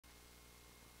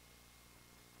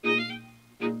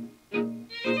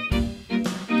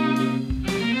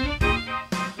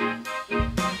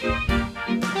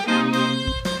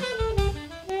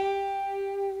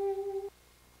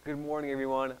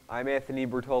I'm Anthony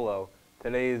Bertolo.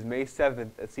 Today is May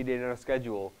 7th, a C date on our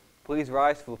schedule. Please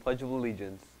rise for the Pledge of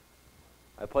Allegiance.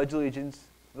 I pledge allegiance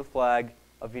to the flag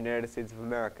of the United States of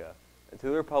America, and to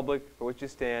the republic for which it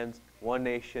stands, one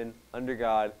nation, under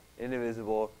God,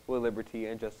 indivisible, with liberty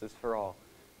and justice for all.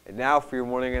 And now for your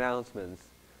morning announcements.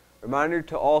 Reminder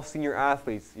to all senior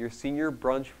athletes, your senior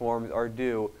brunch forms are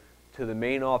due to the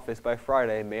main office by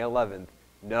Friday, May 11th.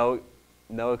 No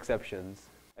exceptions.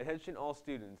 Attention all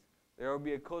students. There will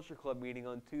be a Culture Club meeting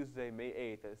on Tuesday, May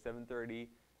 8th at 7:30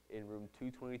 in room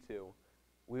 222.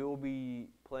 We will be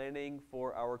planning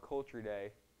for our Culture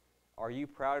Day. Are you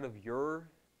proud of your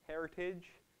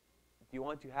heritage? Do you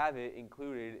want to have it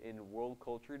included in World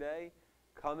Culture Day?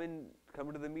 Come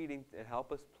to the meeting and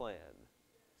help us plan.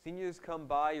 Seniors, come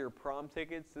buy your prom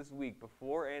tickets this week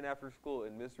before and after school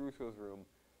in Ms. Russo's room.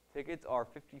 Tickets are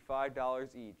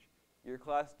 $55 each. Your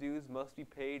class dues must be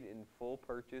paid in full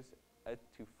purchase a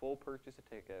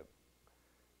ticket.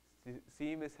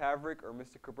 See Ms. Havrick or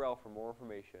Mr. Cabral for more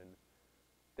information.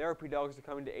 Therapy dogs are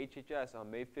coming to HHS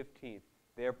on May 15th.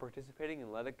 They are participating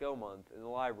in Let It Go Month in the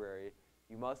library.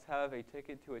 You must have a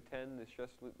ticket to attend this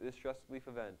stress relief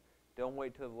event. Don't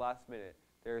wait till the last minute.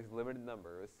 There is a limited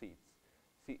number of seats.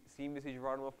 See Mrs.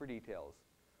 Geronimo for details.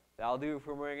 That'll do it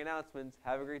for morning announcements.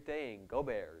 Have a great day and go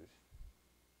Bears!